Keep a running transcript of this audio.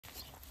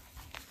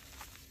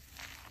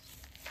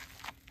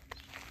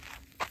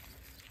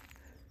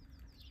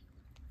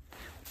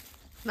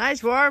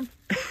Nice warm.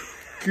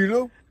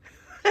 Kilo?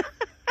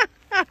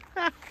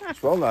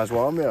 It's wel nice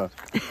warm, yeah.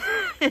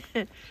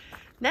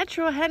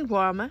 Natural hand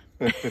warmer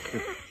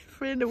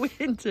for in the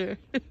winter.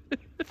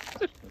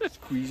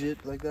 Squeeze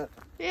it like that.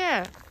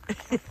 Yeah.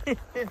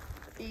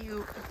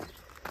 Ew.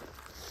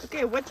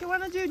 Okay, what you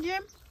want to do,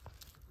 Jim?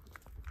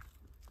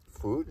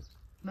 Food?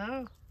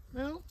 No.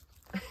 No?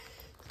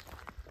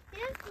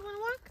 Yeah, you want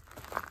to walk?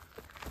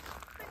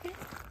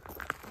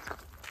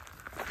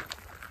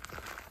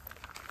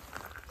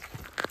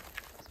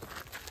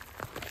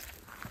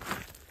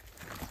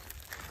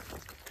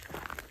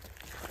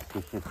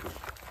 Okay.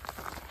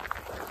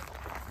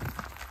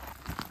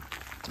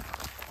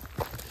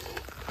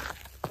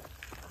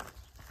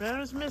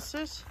 Where is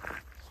Mrs.?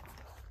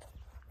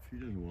 She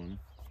doesn't want it.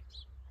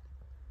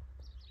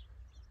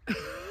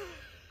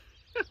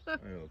 Oh,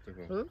 ja, toch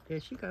wel. Oh,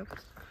 there she comes.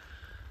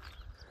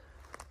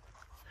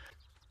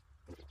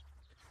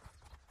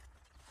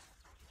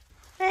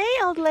 Hey,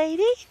 old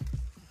lady.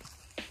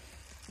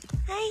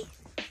 Hey.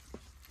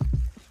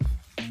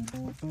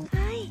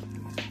 Hi.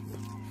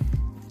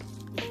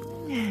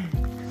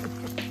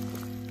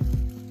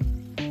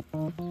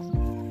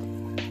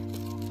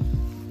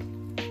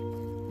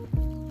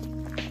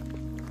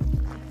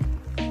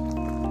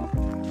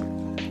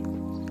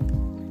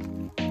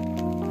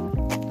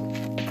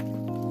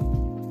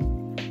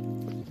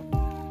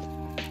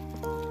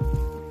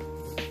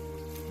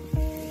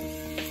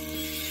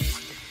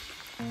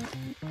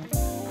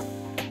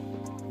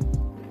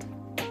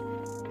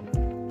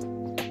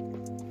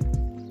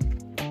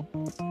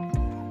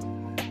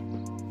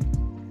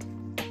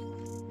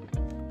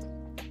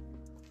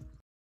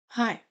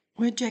 Hi,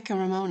 we're Jack and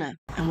Ramona,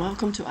 and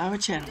welcome to our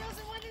channel.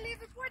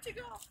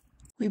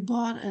 We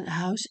bought a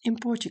house in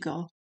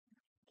Portugal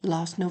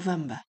last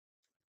November.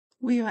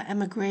 We are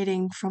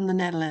emigrating from the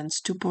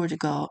Netherlands to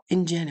Portugal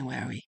in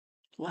January.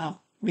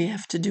 Well, we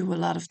have to do a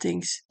lot of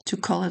things to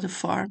call it a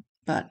farm,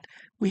 but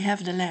we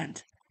have the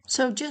land.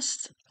 So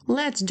just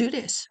let's do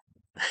this.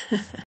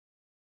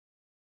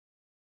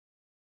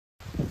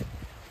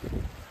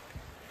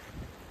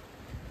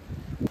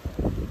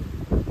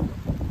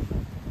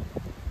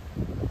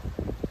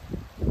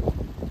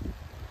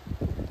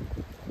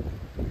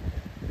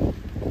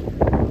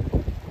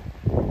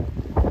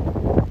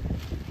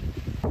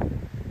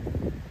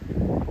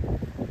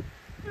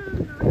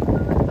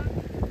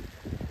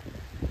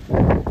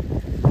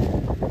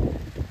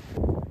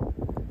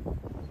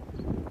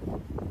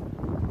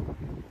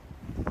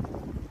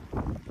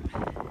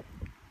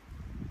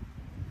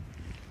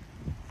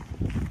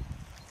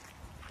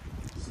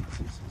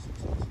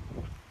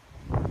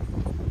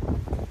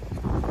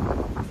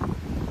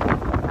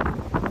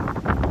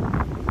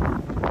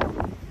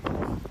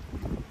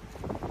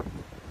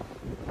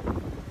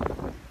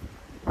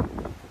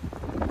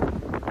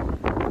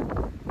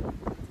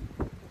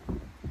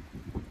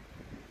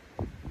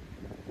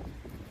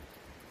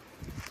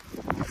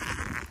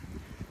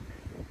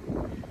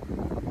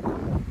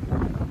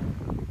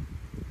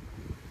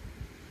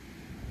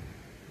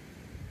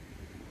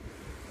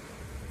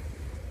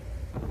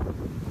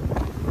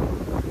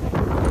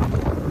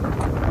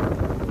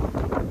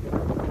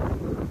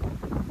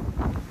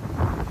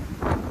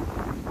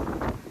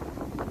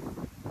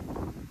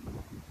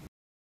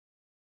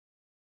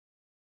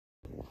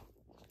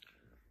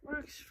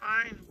 Works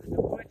fine with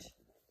the wood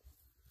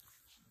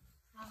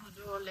on the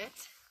door lid.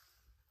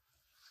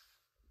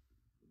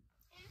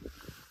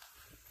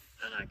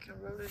 And I can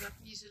roll it up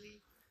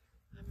easily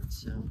by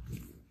myself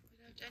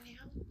without any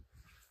help.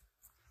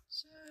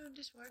 So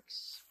this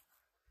works.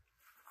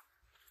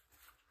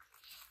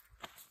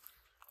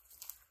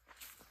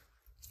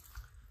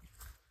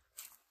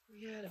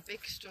 We had a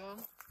big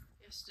storm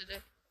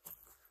yesterday.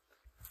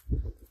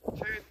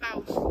 Very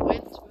powerful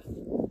wind, but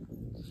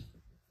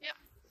yeah,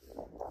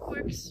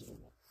 works.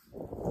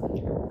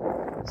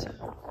 So,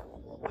 no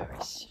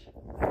worries.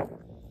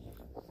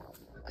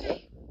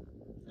 Okay,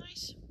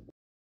 nice.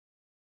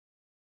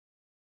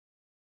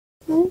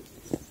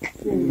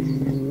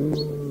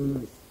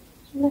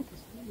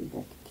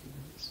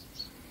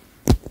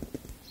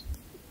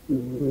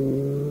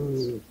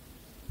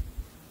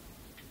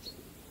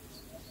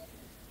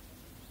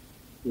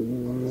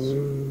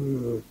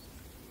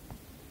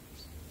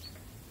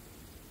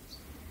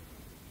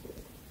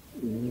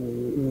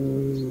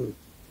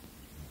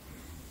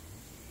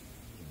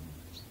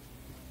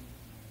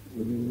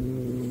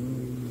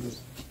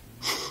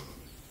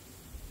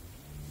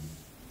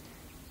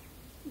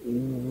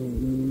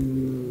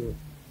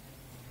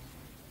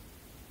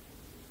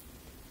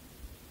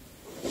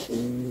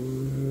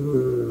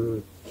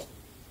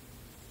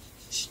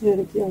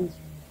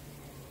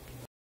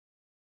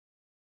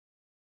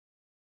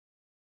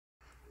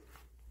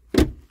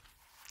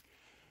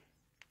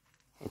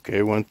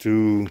 Okay, went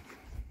to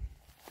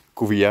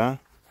Covilhã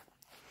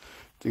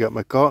to get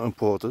my car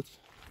imported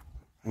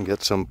and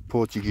get some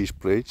Portuguese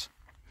plates.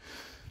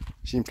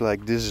 Seems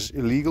like this is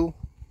illegal.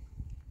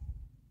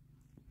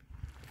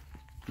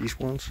 These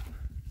ones.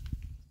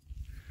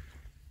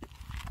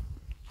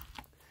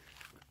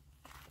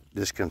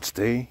 This can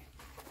stay.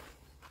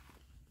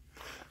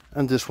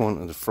 And this one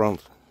in the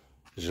front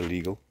is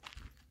illegal,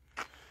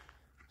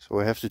 so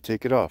I have to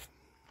take it off.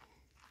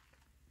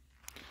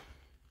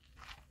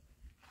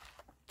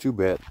 Too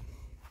bad,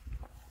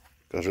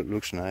 because it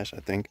looks nice, I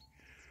think.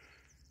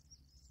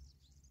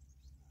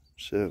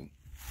 So,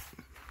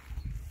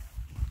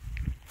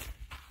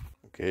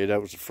 okay, that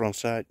was the front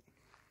side.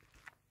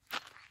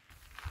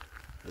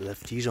 I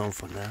left these on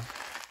for now.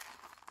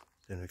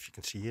 Don't know if you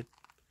can see it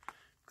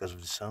because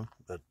of the sun,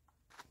 but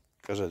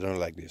because I don't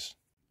like this.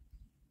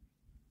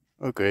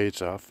 Okay,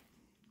 it's off.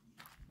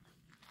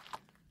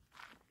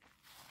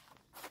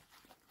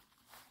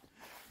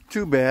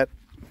 Too bad.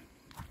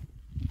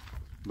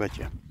 But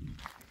yeah.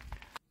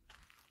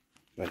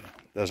 But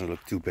it doesn't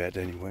look too bad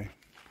anyway.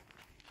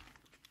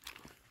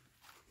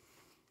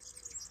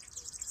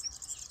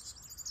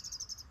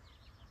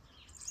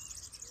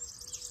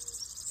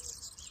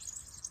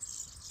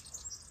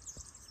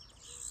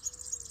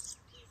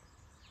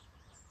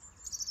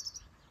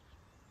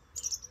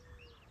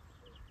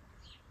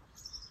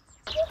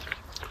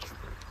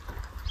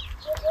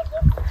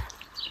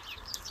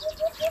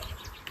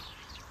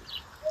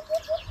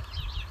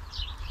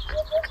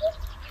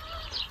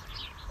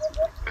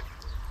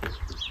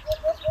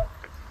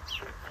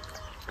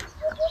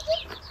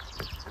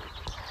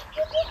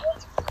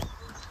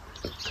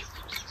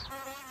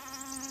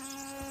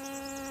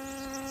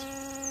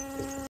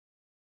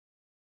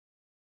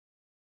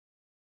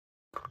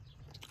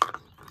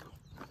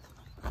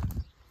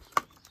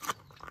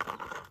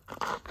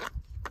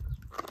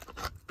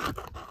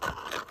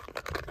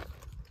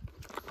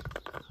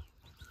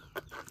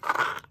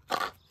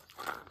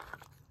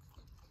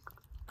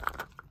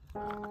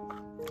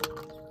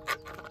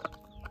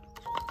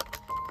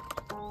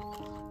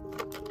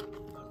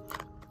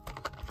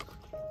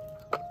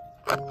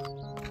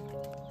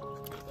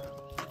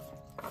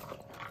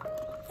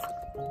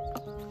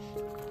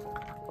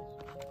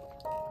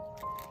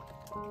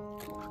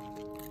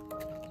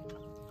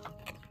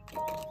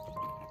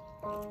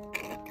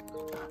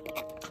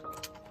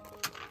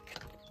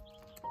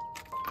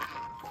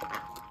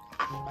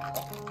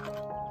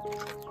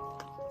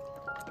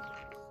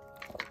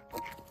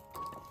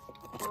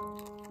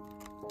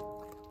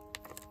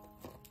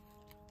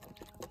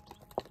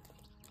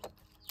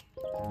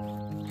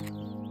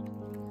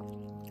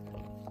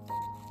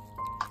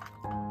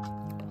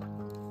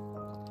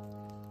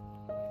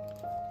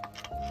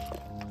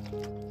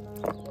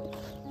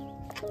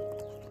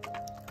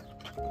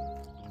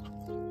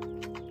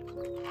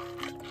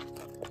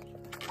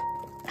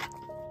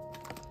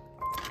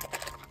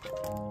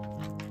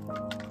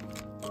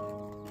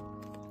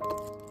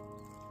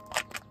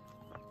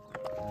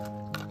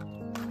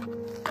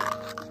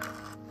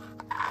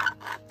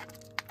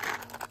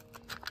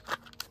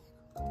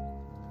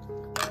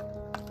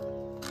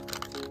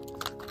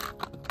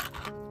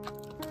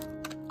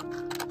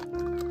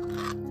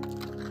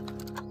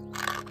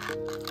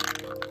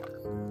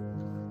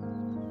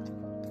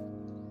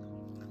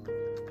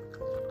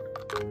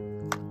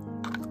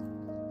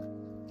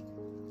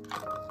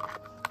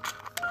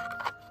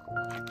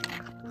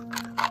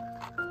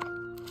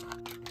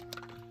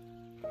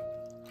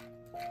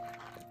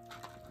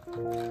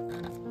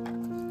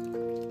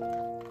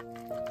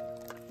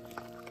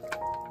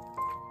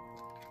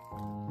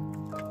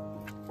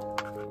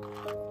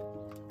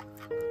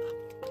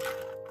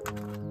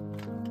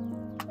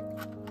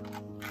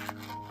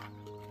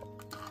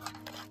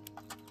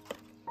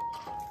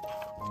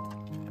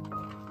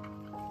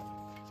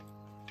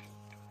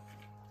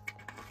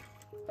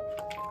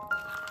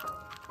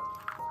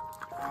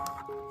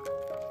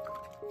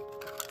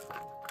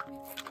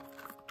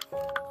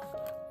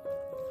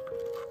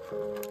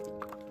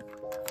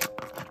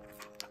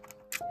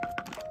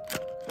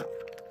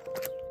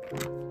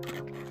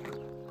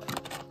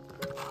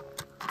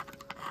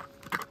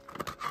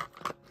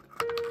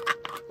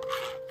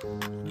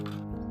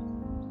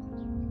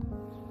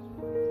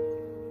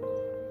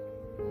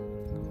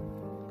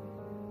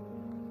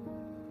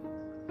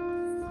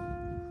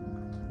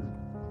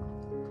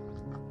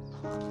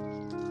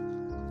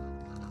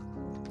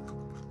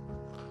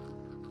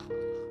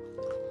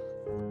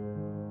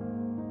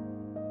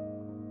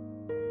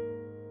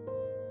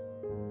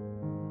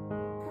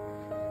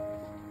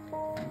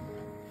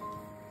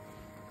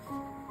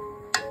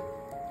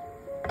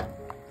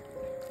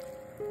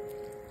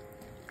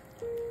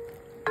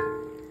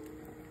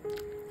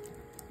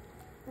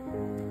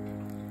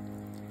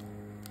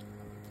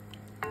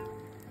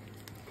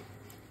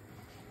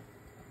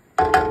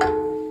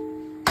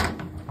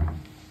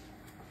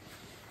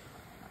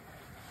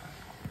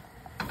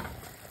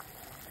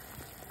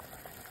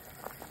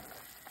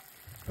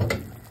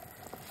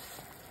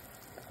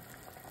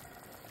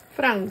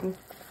 Frango.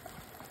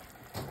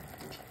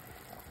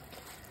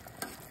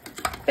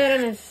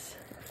 Pernas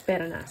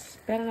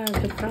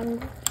de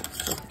frango.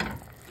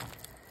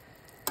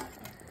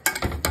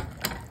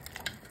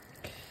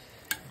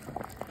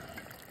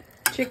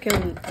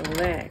 Chicken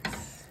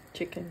legs,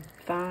 chicken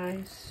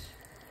thighs.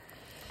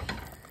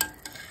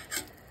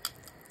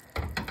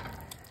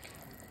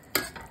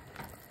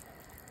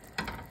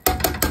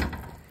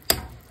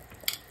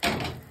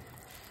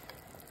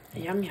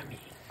 Yum, yummy.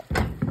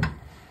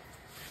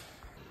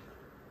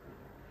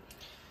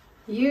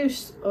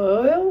 Use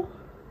oil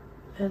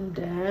and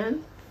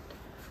then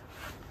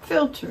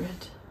filter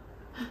it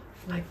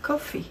like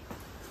coffee.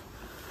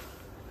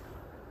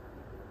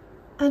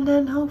 And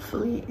then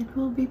hopefully it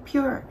will be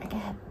pure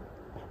again.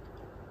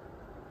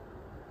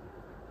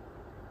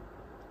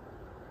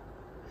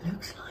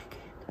 Looks like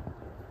it.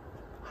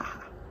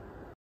 Ha.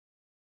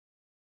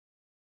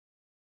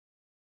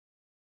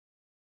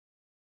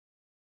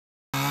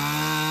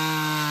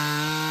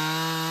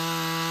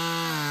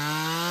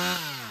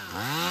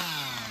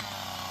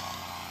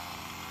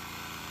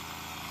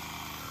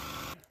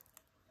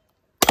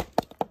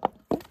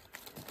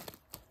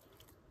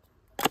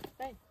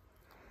 Hey.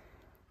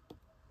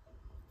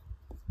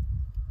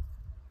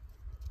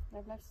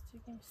 Daar blijft het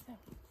natuurlijk in stil.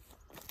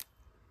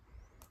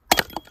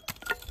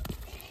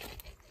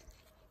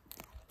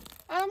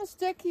 Allemaal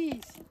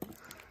stukjes.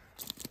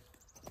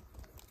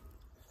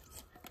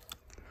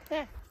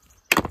 Daar.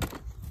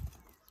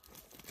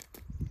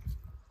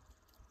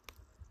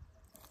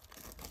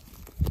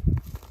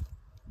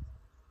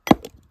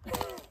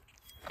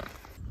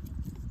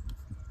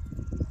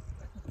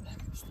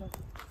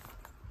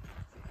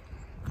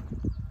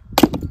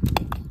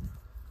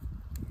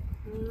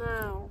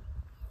 Nou.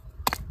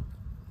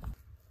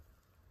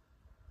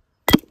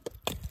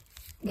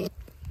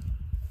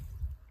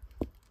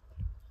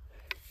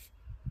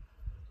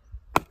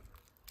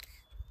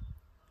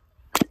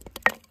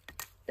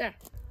 Daar.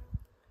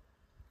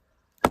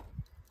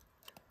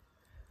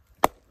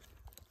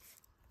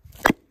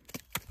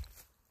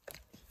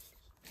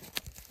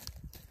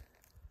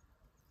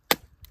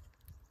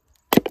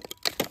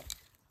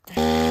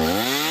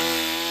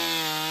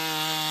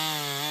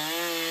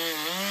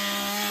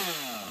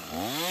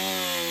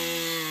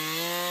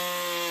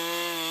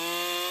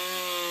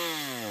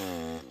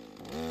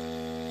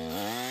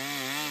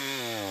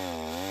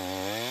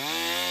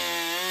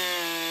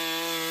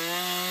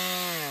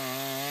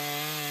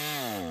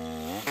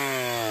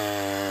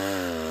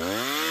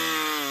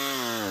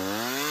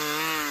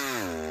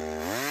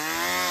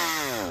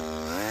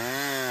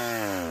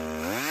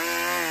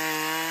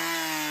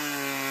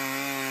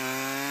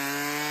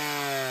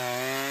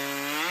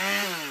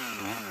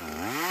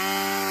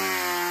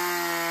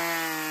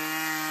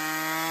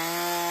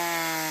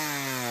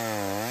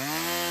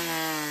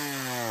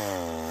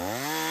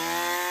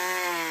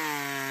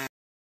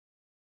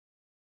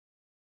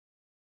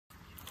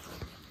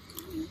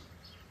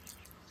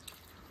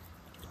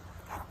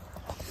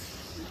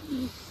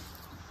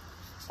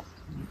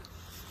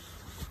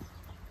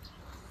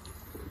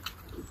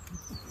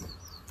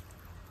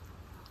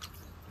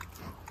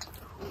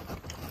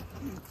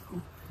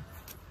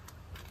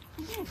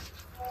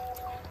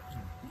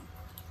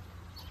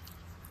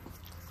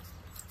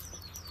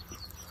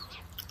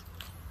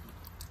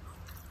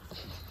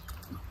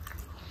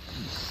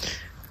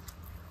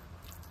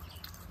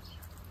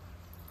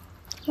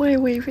 Why are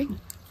you waving?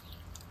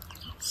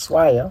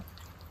 Zwaaien.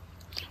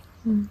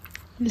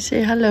 You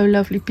say hello,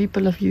 lovely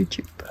people of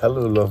YouTube.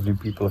 Hello, lovely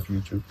people of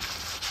YouTube.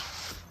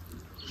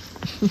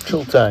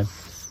 Chill time.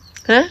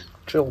 Huh?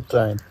 Chill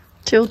time.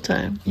 Chill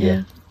time,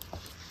 yeah.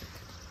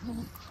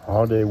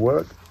 Hard day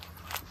work.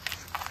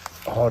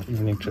 Hard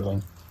evening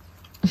chilling.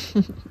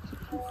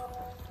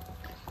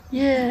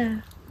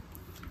 Yeah.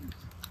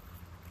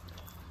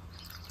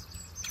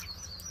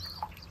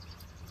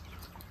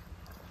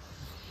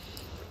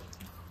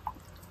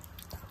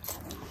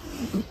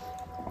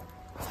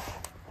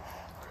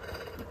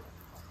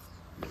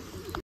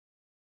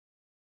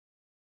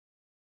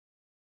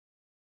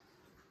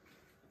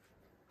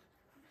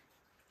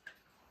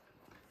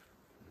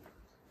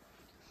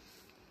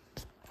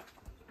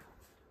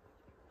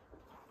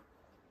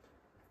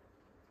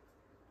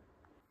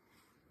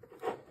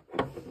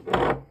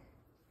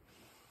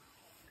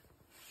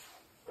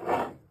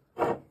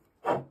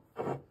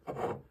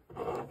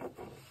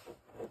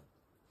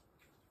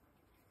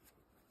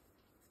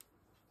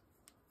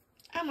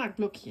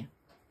 Aanmaakblokje.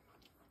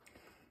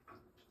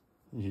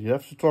 You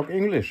have to talk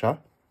English, huh?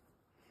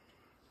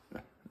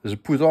 There's a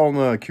put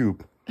on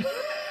cube.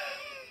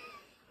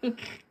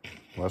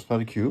 Well, it's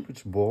not a cube,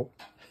 it's a ball.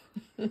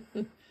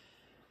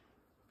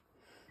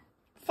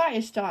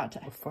 Fire starter.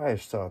 A fire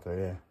starter,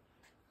 yeah.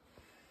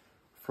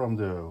 From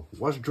the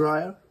wash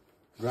dryer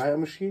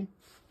machine.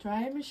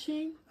 Dryer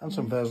machine. And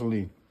some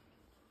Vaseline.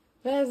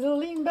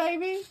 Vaseline,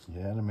 baby.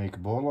 Yeah, then make a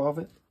bottle of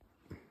it.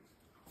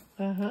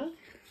 Uh-huh.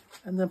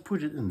 And then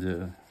put it in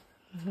the...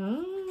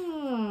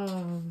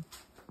 Oh.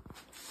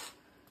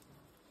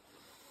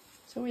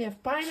 So we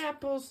have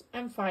pineapples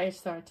and fire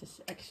starters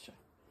extra.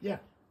 Yeah.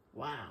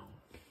 Wow.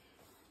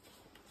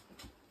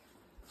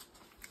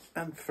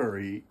 And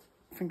furry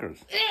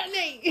fingers.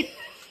 Nee.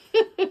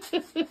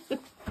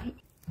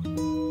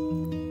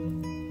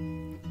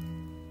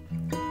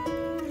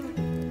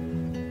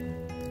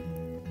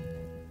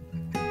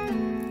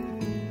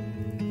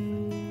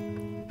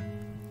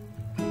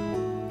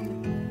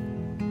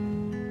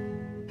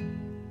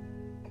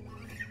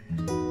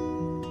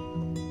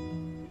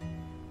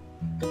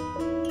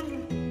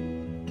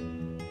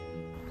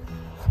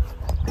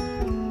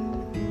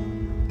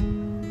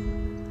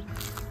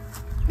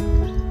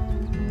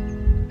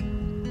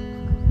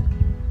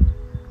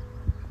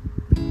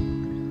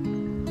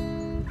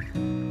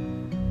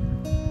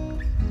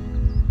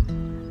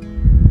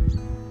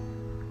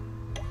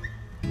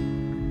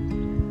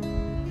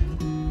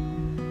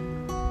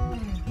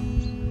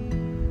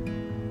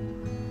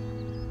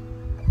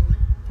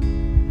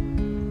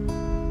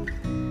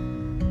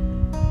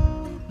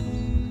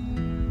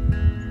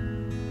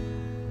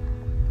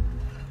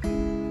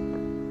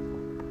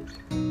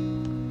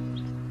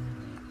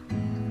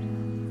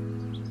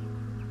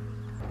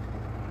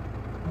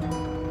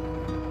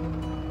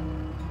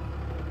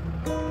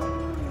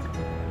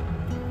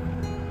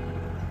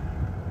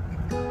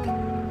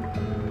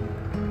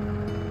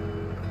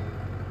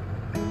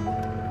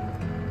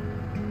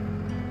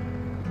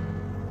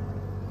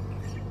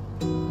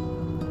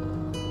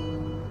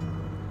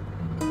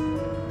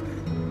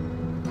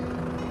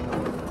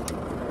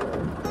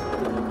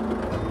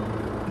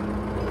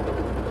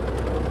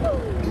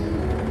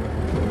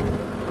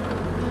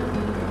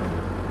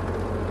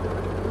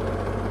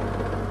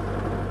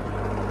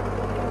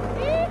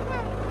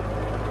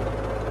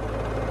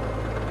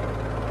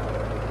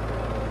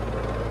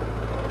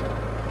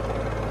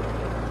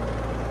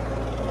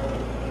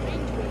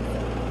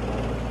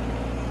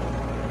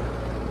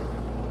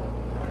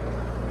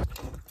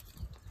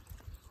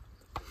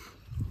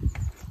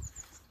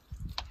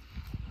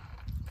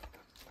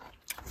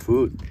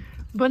 Food.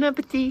 Bon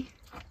appetit.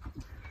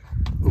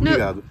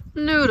 Obrigado.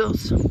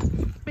 Noodles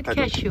with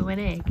cashew and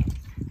egg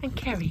and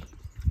curry.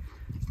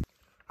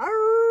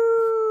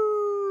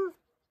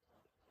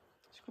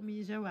 Dus kom je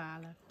je zo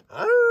halen.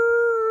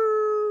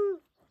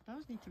 Dat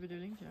was niet de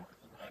bedoeling, Jack.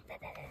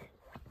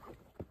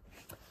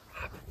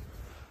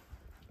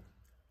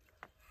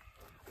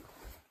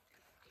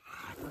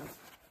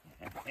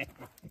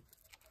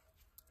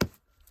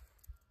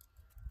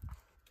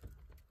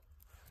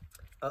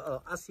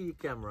 Uh-oh, I see your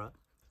camera.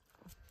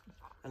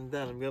 And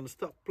then I'm gonna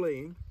stop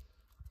playing.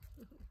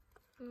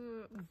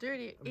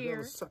 Dirty I'm ear.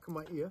 gonna suck in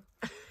my ear.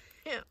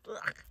 Ja.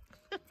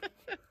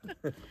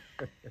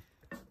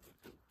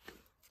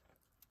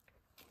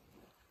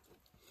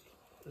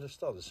 Dus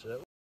dat is...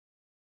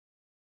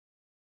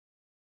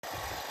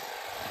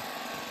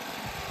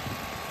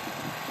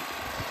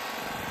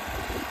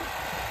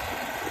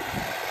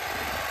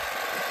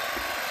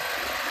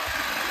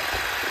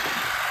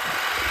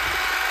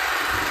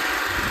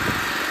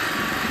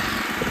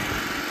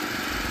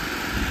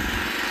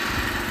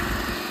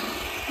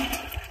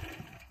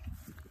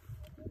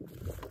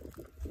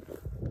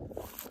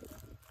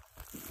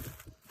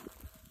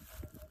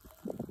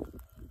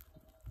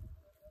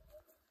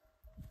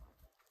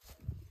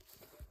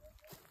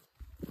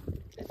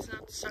 It's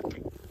not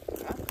sucking.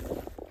 Huh?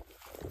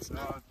 It's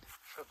No, not. it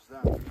shuts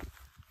down.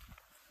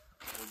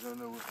 I don't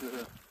know if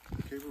the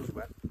cable's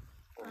wet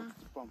or if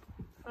it's the pump.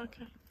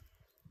 Okay.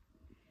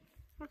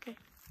 Okay.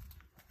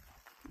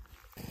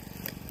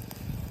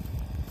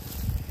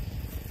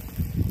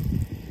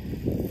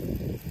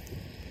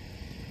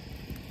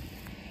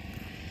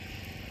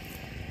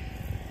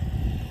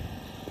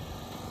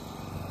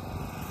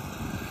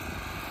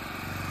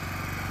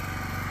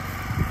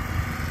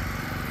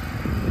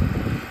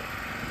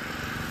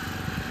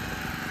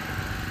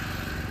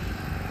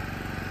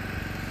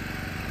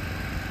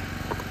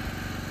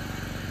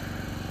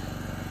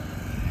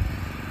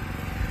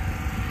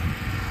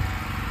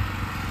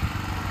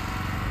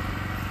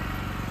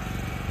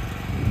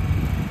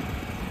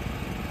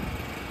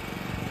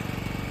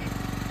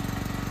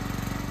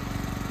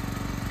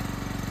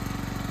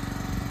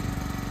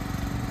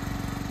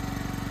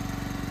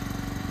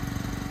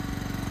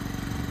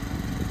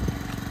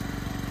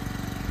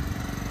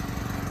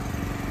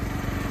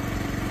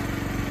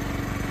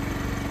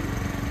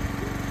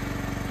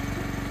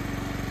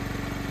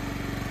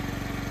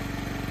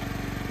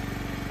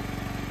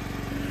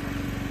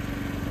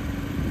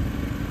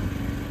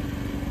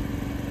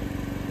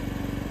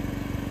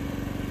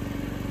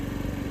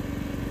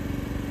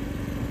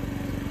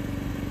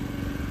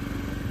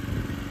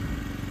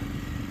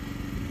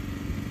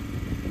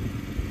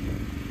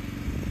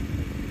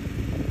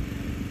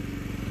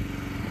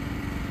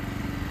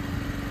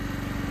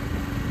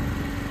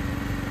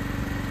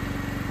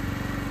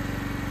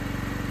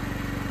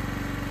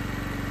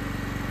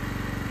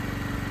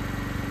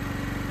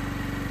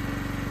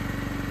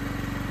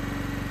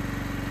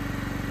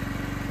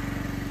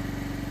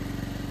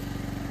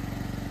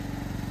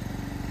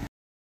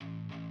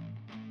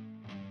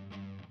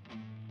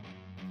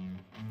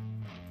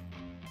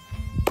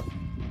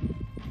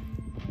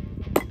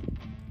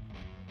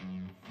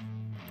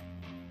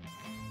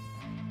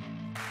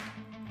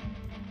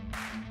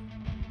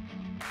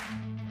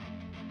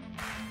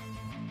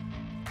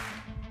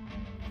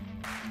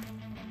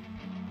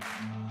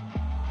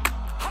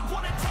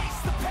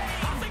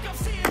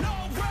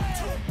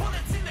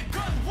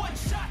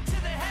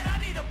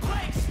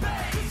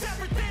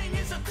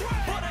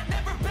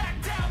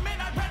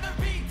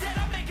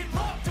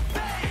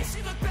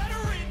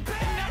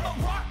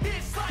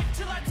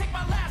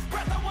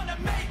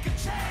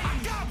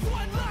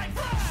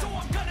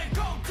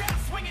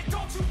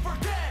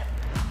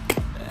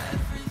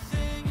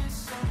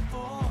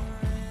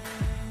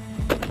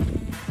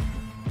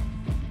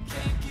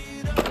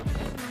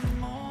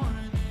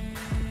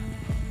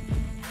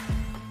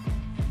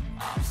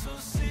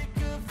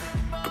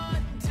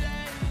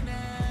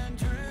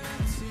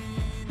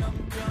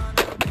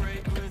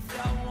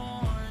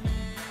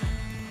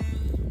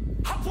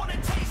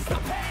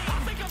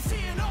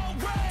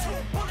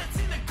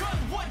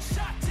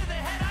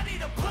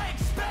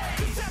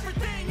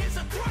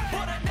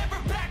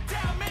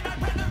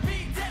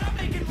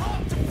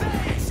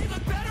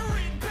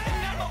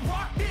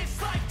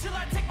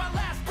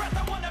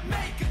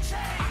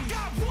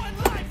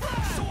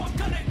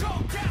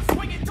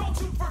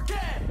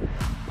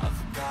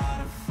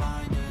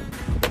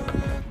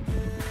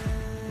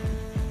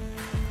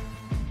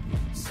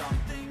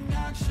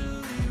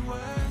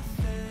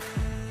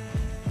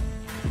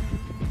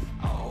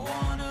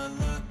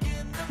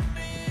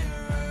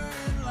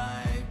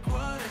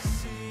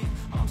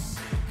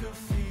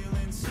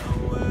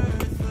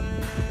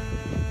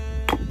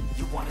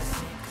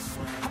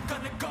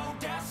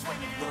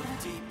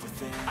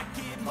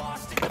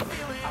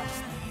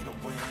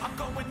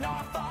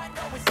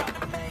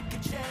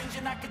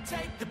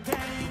 take the pain.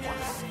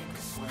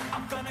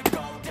 I'm gonna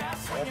go down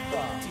swinging.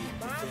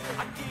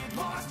 I get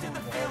lost in the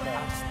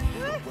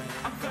feeling.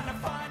 I'm gonna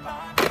find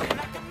my way and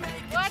I can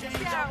make a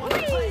change. I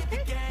wanna play the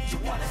game.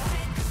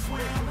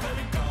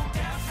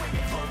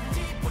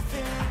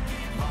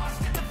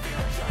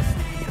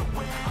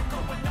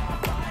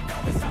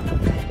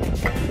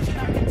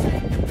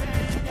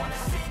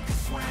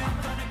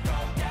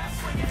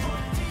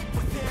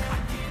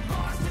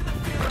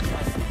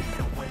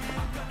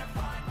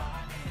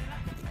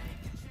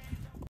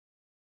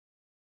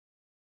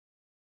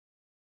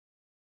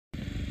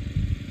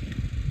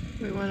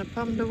 We want to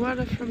pump the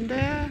water from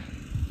there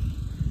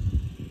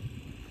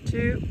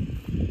to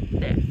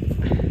there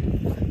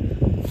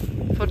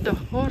for the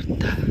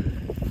horta,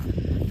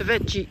 the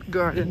veggie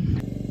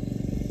garden.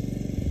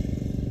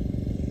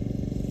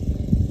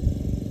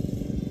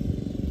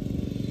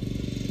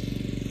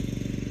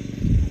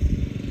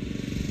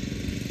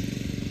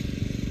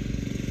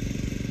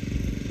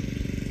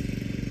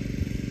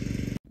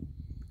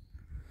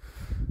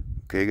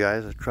 Okay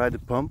guys, I tried the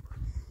pump,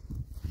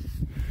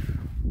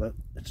 but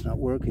it's not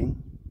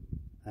working,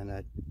 and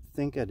I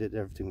think I did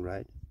everything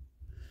right.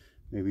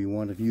 Maybe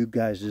one of you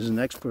guys is an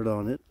expert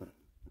on it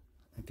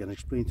and can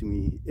explain to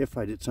me if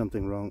I did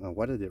something wrong and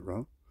what I did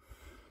wrong.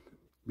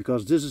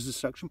 Because this is the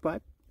suction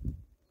pipe.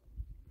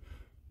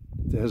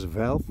 There's a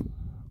valve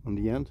on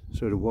the end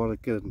so the water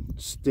can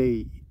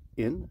stay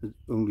in. It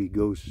only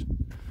goes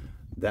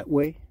that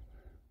way,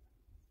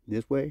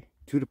 this way,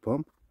 to the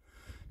pump.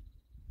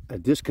 I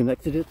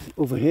disconnected it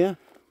over here,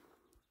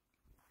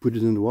 put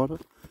it in the water,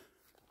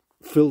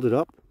 filled it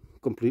up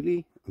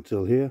completely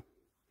until here,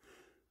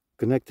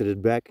 connected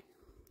it back,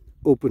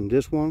 opened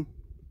this one,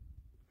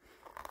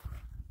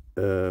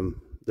 then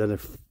I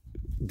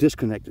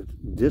disconnected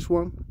this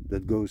one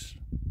that goes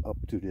up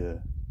to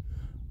the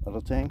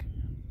other tank,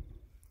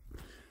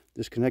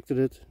 disconnected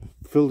it,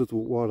 filled it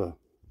with water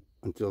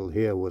until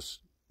here was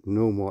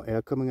no more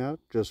air coming out,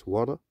 just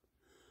water,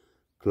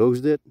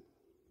 closed it,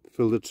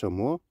 filled it some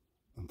more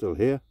until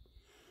here,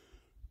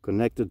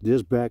 connected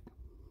this back,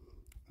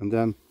 and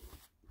then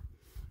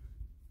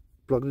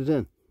plugged it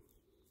in.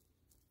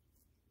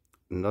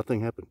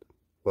 Nothing happened.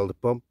 Well, the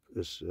pump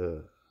is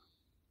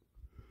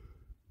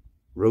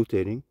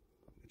rotating,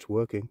 it's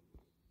working,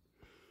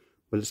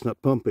 but it's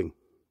not pumping.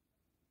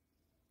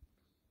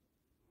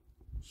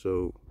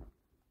 So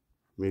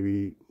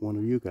maybe one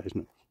of you guys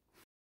knows.